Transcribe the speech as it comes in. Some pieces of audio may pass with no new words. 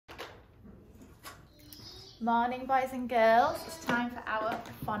Morning, boys and girls. It's time for our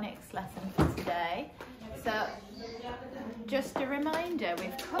phonics lesson for today. So, just a reminder,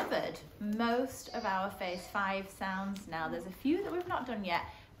 we've covered most of our phase 5 sounds now. There's a few that we've not done yet,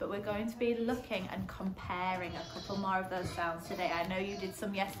 but we're going to be looking and comparing a couple more of those sounds today. I know you did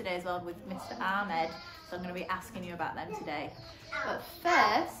some yesterday as well with Mr. Ahmed, so I'm going to be asking you about them today. But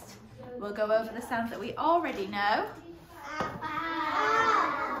first, we'll go over the sounds that we already know.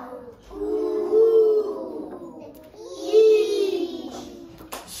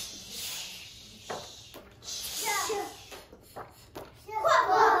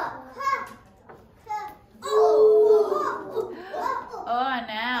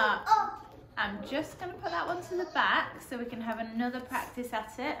 I'm just going to put that one to the back so we can have another practice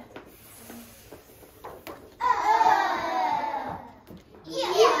at it.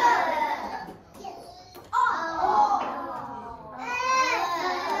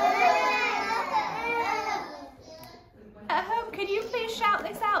 At home, can you please shout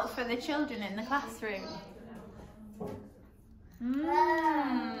this out for the children in the classroom? Right.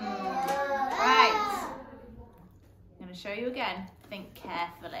 I'm going to show you again. Think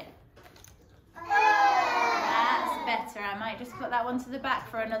carefully. That's better. I might just put that one to the back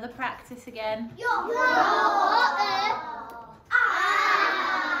for another practice again.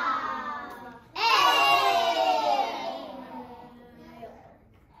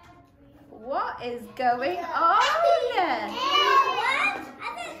 What is going on?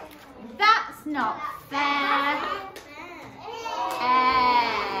 That's not fair.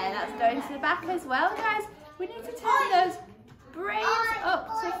 That's going to the back as well, guys. We need to turn those brains up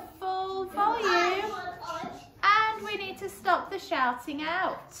to full volume, and we need to stop the shouting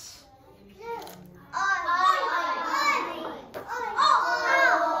out.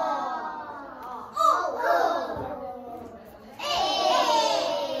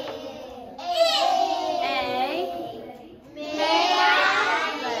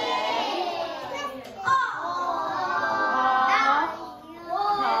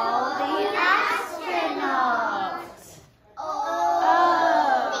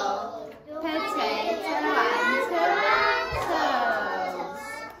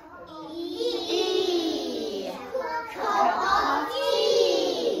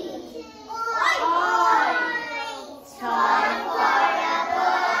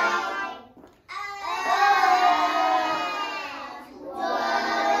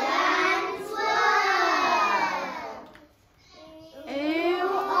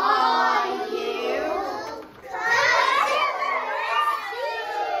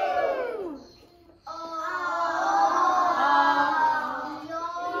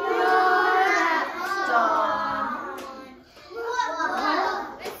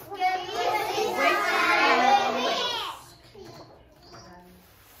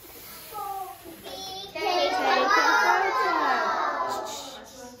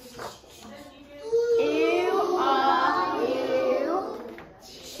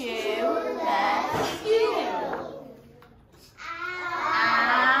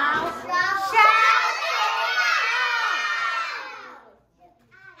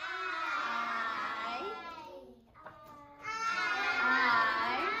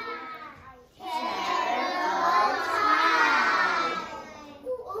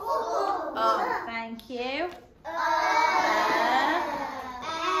 Thank you.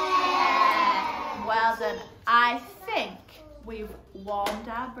 Well done. I think we've warmed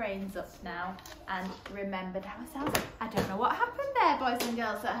our brains up now and remembered our sounds. I don't know what happened there, boys and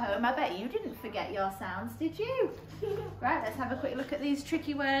girls at home. I bet you didn't forget your sounds, did you? Right, let's have a quick look at these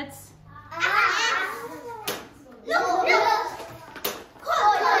tricky words.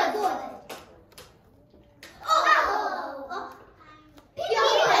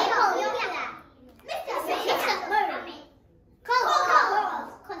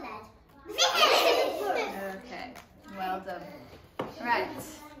 Right,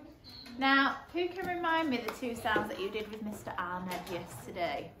 now who can remind me the two sounds that you did with Mr. Ahmed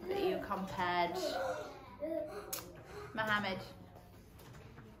yesterday that you compared? Mohammed.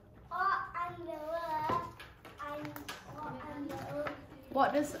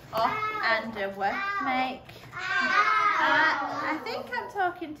 What does and make? I think I'm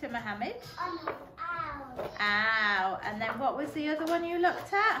talking to Mohammed. Ow. And then what was the other one you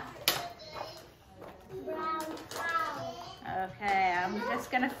looked at? Okay, I'm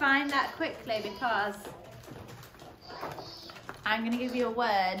just going to find that quickly because I'm going to give you a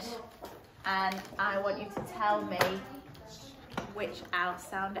word and I want you to tell me which out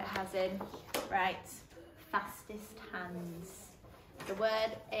sound it has in. Right, fastest hands. The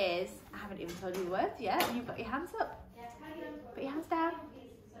word is, I haven't even told you the words yet, and you've got your hands up. Put your hands down.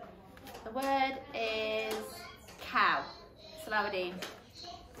 The word is Salawudeen.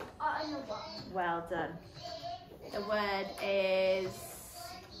 Well done. The word is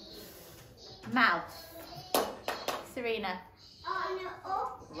mouth. Serena.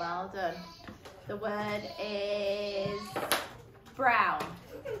 Well done. The word is brown.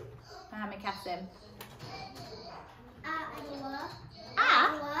 Mohammed Kasim.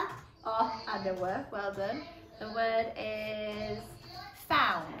 Oh, underwear. Well done. The word is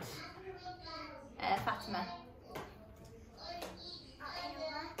found. Fatima.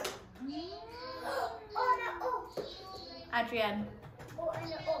 Adrienne.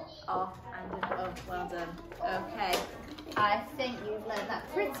 Oh, and an O. Well done. Okay. I think you've learned that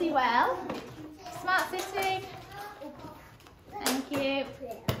pretty well. Smart sitting. Thank you.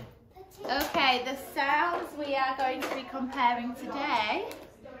 Okay, the sounds we are going to be comparing today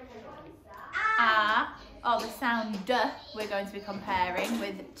are, the sound D we're going to be comparing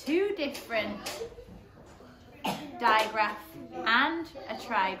with two different digraph and a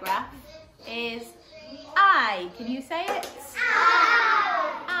trigraph is I. Can you say it?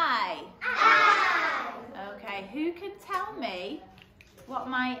 I. Okay, who can tell me what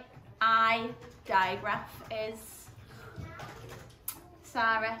my I digraph is?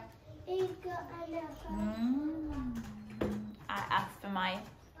 Sarah? I asked for my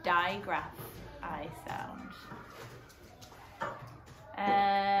digraph I sound.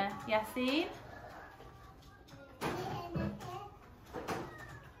 Yassine?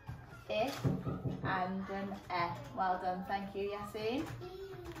 I and an E. Well done, thank you, Yassine.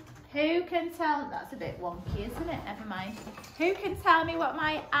 Who can tell, that's a bit wonky, isn't it? Never mind. Who can tell me what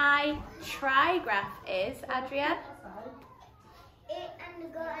my I trigraph is, Adrienne?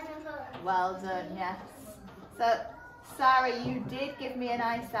 Well done, yes. So, Sarah, you did give me an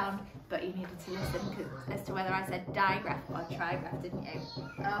I sound, but you needed to listen as to whether I said digraph or trigraph, didn't you?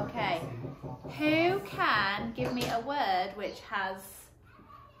 Okay. Who can give me a word which has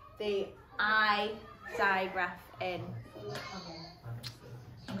the I digraph in?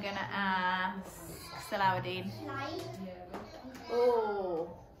 I'm going to ask Salawudeen. Oh,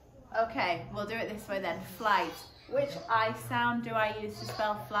 okay, we'll do it this way then. Flight. Which I sound do I use to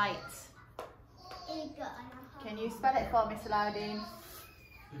spell flight? Can you spell it for me, Salawudeen?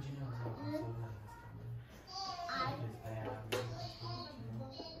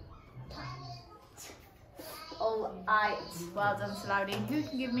 I. Well done, Salawudeen. Who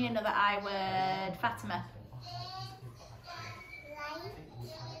can give me another I word? Fatima.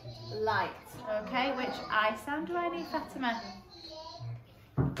 Light. Okay, which I sound do I need, Fatima?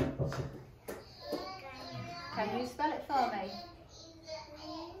 Can you spell it for me?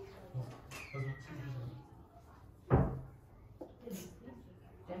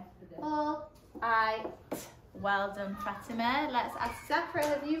 I. Well done, Fatima. Let's ask Zafra,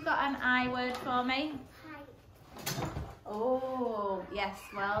 have you got an I word for me? Oh, yes,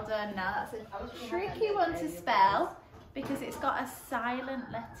 well done. Now that's a tricky one to spell because it's got a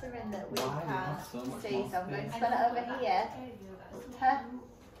silent letter in that we can't see. So I'm going to spell it over here. H,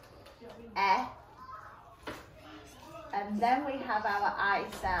 E. And then we have our I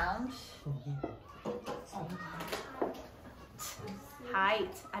sound.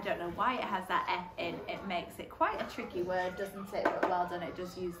 Height. I don't know why it has that F in. It makes it quite a tricky word, doesn't it? But well done, it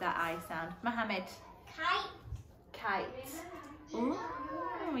does use that I sound. Mohammed. Kite. Kite. Ooh,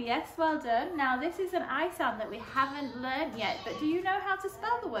 yes, well done. Now this is an I sound that we haven't learnt yet, but do you know how to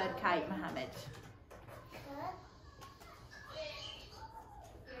spell the word kite, Mohammed?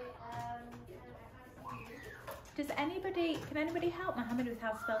 Can anybody help Mohammed with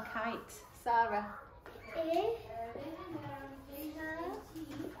how to spell kite? Sarah.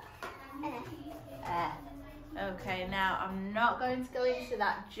 Okay, now I'm not going to go into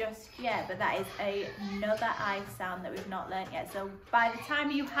that just yet, but that is another I sound that we've not learnt yet. So by the time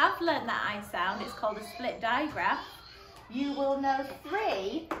you have learnt that I sound, it's called a split digraph, you will know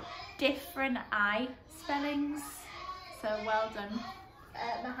 3 different I spellings. So well done,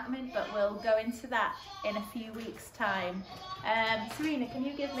 Mohammed, but we'll go into that in a few weeks' time. Serena, can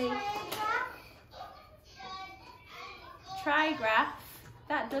you give me trigraph?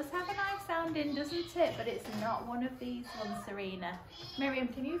 That does have an I sound in, doesn't it? But it's not one of these ones, Serena. Miriam,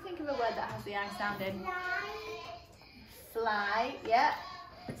 can you think of a word that has the I sound in? Fly, yeah.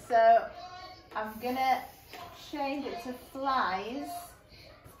 So I'm gonna change it to flies.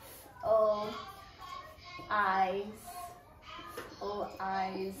 All eyes. All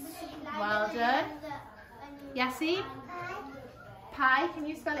eyes. Well done. Yassine? Pie, can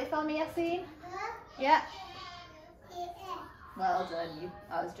you spell it for me, Yassine? Yeah. Well done.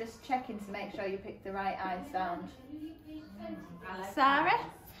 I was just checking to make sure you picked the right I sound. Sarah?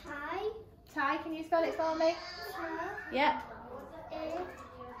 Ty. Ty, can you spell it for me? Yeah.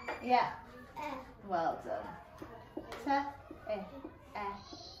 Yeah. Well done.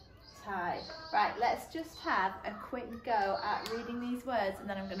 Tie. Right, let's just have a quick go at reading these words, and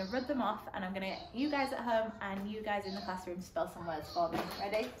then I'm going to read them off, and I'm going to get you guys at home and you guys in the classroom spell some words for me.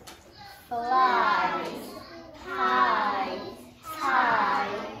 Ready? Flies, tie, tie,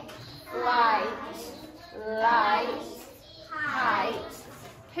 light, light, height.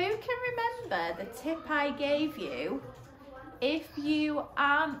 Who can remember the tip I gave you? If you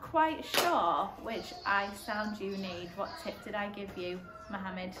aren't quite sure which I sound you need, what tip did I give you,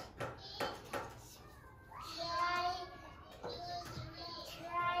 Mohammed?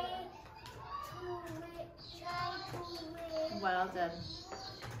 Well done.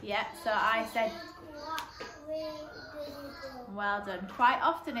 Yeah, so I said, well done. Quite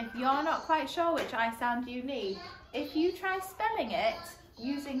often, if you're not quite sure which I sound you need, if you try spelling it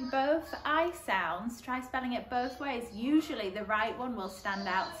using both I sounds, try spelling it both ways, usually the right one will stand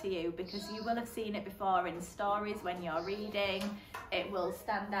out to you because you will have seen it before in stories when you're reading. It will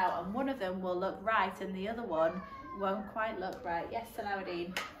stand out and one of them will look right and the other one won't quite look right. Yes,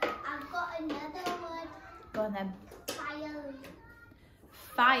 Salahuddin? I've got another word. Go on then. File.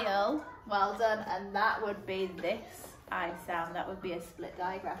 File, well done, and that would be this I sound. That would be a split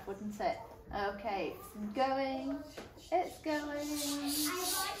digraph, wouldn't it? Okay, it's going, it's going,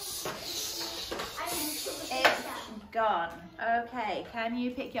 it's gone. Okay, can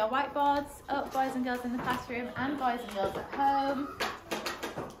you pick your whiteboards up, boys and girls in the classroom and boys and girls at home?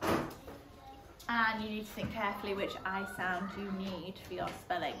 And you need to think carefully which I sound you need for your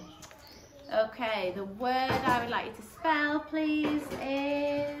spelling. Okay, the word I would like you to spell, please,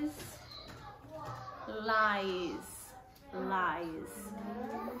 is lies. Lies.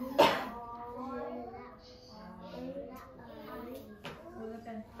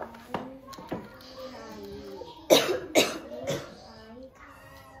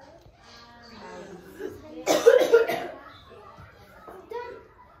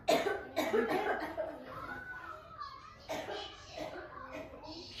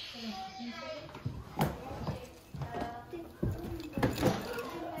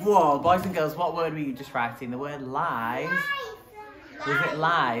 Whoa, boys and girls, what word were you just writing? The word lies? Was it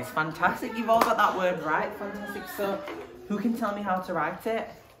lies? Fantastic, you've all got that word right. Fantastic. So, who can tell me how to write it?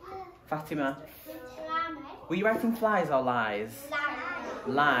 Fatima. Were you writing flies or lies?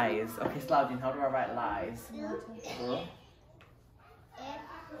 Lies. Okay, Salahuddin, how do I write lies?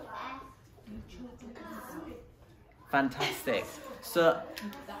 Fantastic. So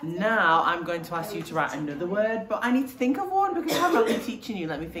now I'm going to ask you to write another word, but I need to think of one because I've not been teaching you.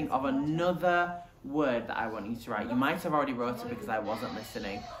 Let me think of another word that I want you to write. You might have already wrote it because I wasn't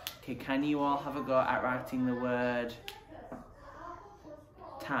listening. Okay, can you all have a go at writing the word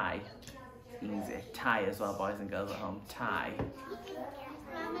tie? Easy. Tie as well, boys and girls at home. Tie.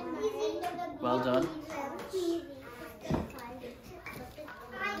 Well done.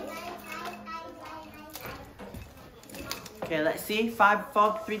 Okay, let's see. 5,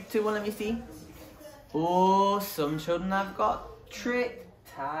 4, 3, 2, 1, let me see. Oh, some children have got tricked.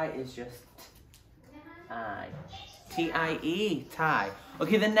 Tie is just I. T-I-E, tie.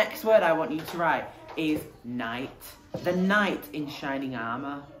 Okay, the next word I want you to write is knight. The knight in shining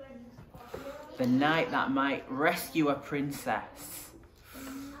armour. The knight that might rescue a princess.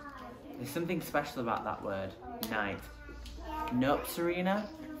 There's something special about that word, knight. Nope, Serena.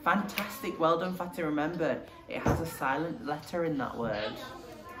 Fantastic, well done, Fatty, remembered. It has a silent letter in that word.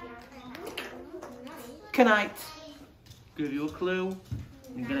 Knight. Give you a clue.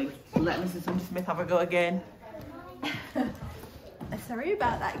 You're gonna let Mrs. Smith have a go again. Sorry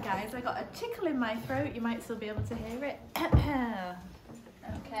about that, guys. I got a tickle in my throat. You might still be able to hear it.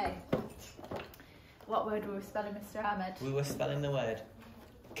 Okay. What word were we spelling, Mr. Ahmed? We were spelling the word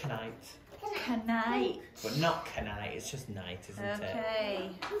knight. Knight. But not knight, it's just night, isn't it?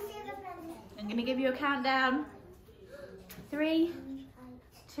 Okay. I'm going to give you a countdown. 3,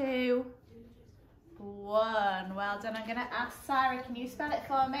 2, 1. Well done. I'm going to ask Sarah, can you spell it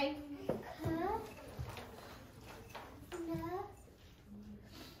for me?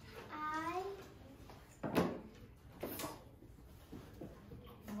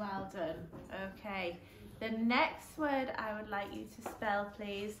 Well done. Okay. The next word I would like you to spell,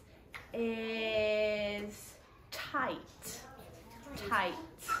 please, is tight. Tight.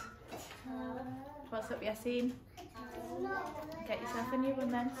 What's up, Yassine? Get yourself a new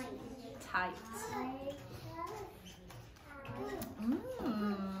one then. Tight.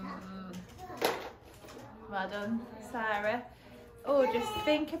 Well done, Sarah. Oh, just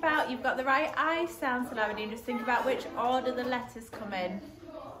think about, you've got the right I sound, Salahuddin. Just think about which order the letters come in.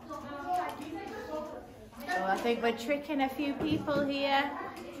 I think we're tricking a few people here.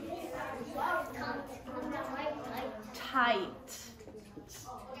 Tight.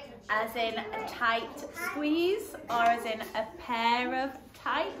 As in a tight squeeze or as in a pair of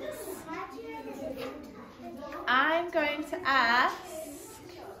tights? I'm going to ask,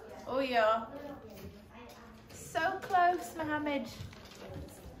 oh you're so close, Mohammed.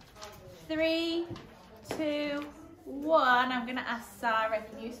 3, 2, 1. I'm going to ask Sarah,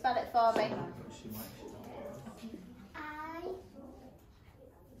 can you spell it for me?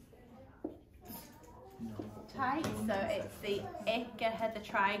 Tight, so it's the ick ahead, the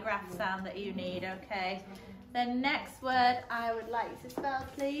trigraph sound that you need, okay? The next word I would like you to spell,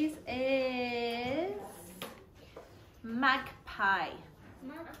 please, is magpie.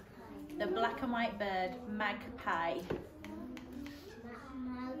 The black and white bird, magpie.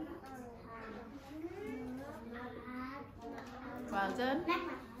 Well done.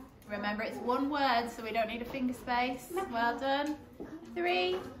 Remember, it's one word, so we don't need a finger space. Well done.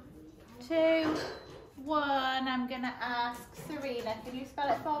 3, 2, 1. I'm going to ask Serena. Can you spell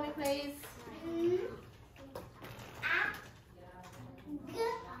it for me, please?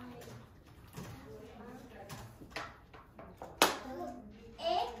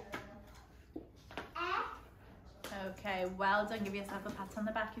 Okay, well done. Give yourself a pat on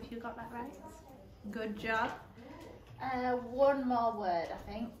the back if you got that right. Good job. One more word,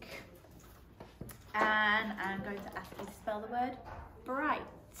 I think. And I'm going to ask you to spell the word bright.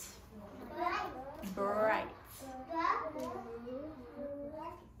 Bright.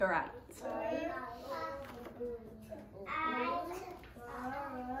 Bright.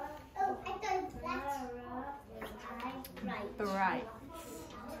 Bright.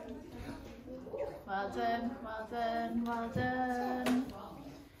 Well done, well done, well done.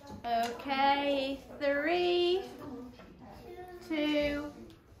 Okay, 3, 2,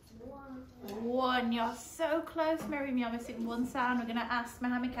 1. You're so close, Miriam. You're missing one sound. We're going to ask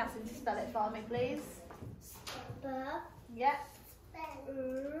Mohammed Kassim to spell it for me, please. Yep.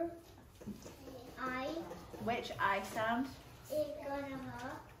 I. Which I sound?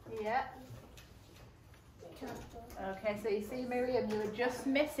 Yep. Okay, so you see, Miriam, you were just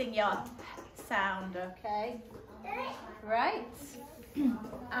missing your sound, okay? Right.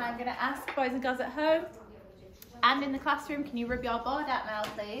 I'm going to ask boys and girls at home and in the classroom, can you rub your board out now,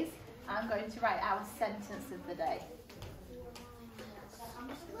 please? I'm going to write our sentence of the day.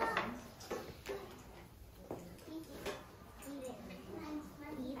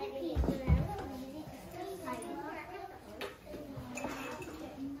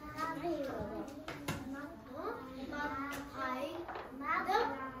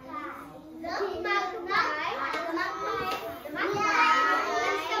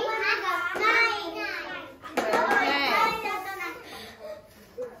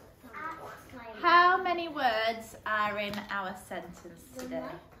 How many words are in our sentence today?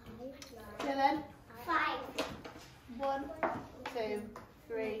 Dylan? 5. 1, 2,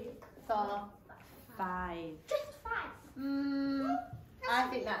 3, 4, 5. Just 5. I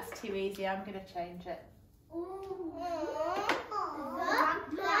think that's too easy. I'm going to change it.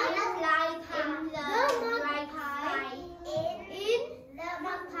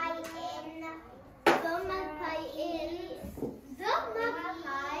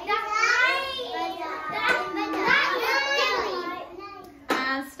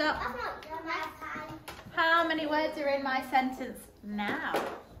 And stop. How many words are in my sentence now?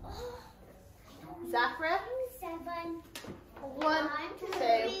 Zafra? 7. 1, 2,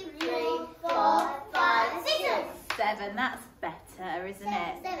 3, 4, 5, 6, 7. That's better, isn't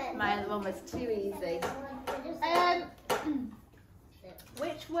it? 7. My other one was too easy.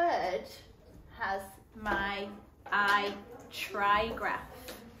 Which word has my I trigraph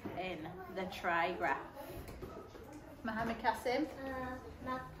in the trigraph? Mohammed Kassim?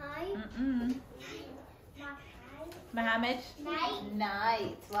 Magpie. Mohammed? Night.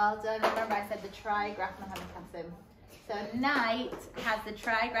 Night. Well done. Remember I said the trigraph, Mohammed Kassim. So night has the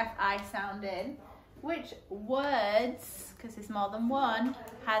trigraph I sound in. Which words, because there's more than one,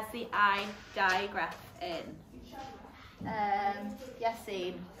 has the I digraph in?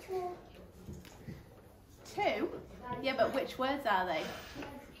 Yassine. 2? Yeah, but which words are they?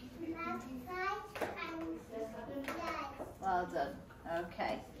 Well done.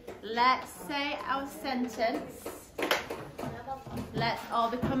 Okay. Let's say our sentence. Let's all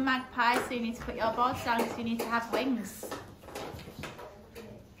become magpies, so you need to put your boards down because you need to have wings.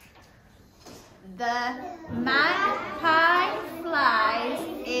 The magpie flies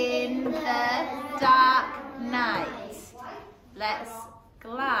in the dark night. Let's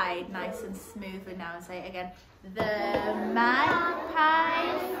glide nice and smoothly now and say it again. The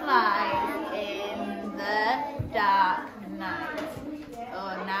magpie flies in the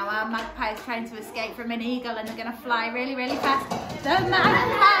magpie's trying to escape from an eagle and they're going to fly really, really fast. The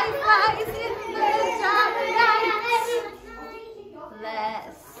magpie flies in the dark night.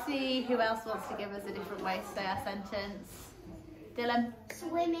 Let's see who else wants to give us a different way to say our sentence. Dylan?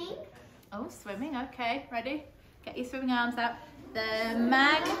 Swimming. Oh, swimming. Okay, ready? Get your swimming arms out. The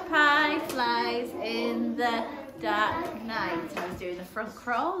magpie flies in the dark night. I was doing the front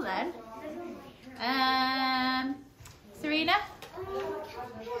crawl then. Serena?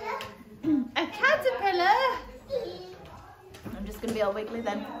 A caterpillar. I'm just going to be all wiggly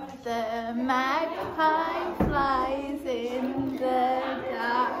then. The magpie flies in the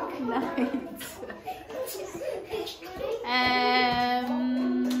dark night.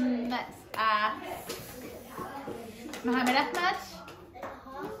 Let's ask Mohammed Ahmed.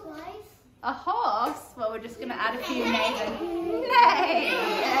 A horse? Well, we're just going to add a few names. Nay!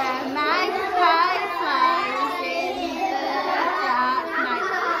 A magpie flies in the dark night.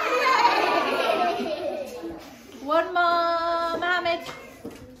 Yay! One more, Mohammed.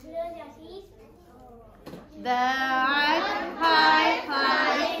 The magpie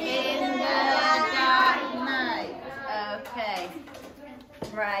flies in the dark night. Okay.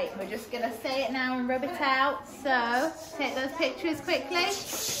 Right, we're just going to say it now and rub it out. So, take those pictures quickly.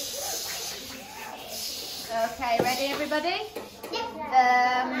 Okay, ready everybody? The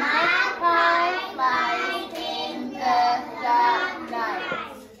magpie flies in the dark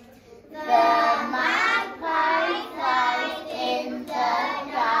night. The magpie flies in the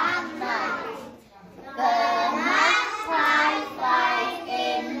dark night. The magpie flies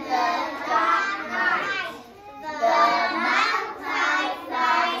in the dark night. The magpie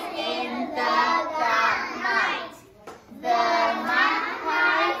flies in the dark night. The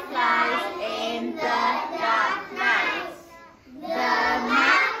magpie flies in the dark night. The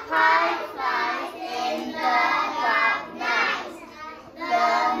magpie flies in the dark night. The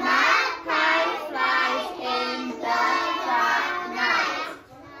magpie flies in the dark night.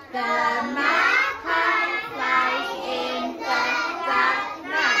 The magpie flies in the dark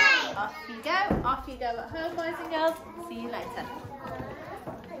night. Off you go at home, boys and girls. See you later.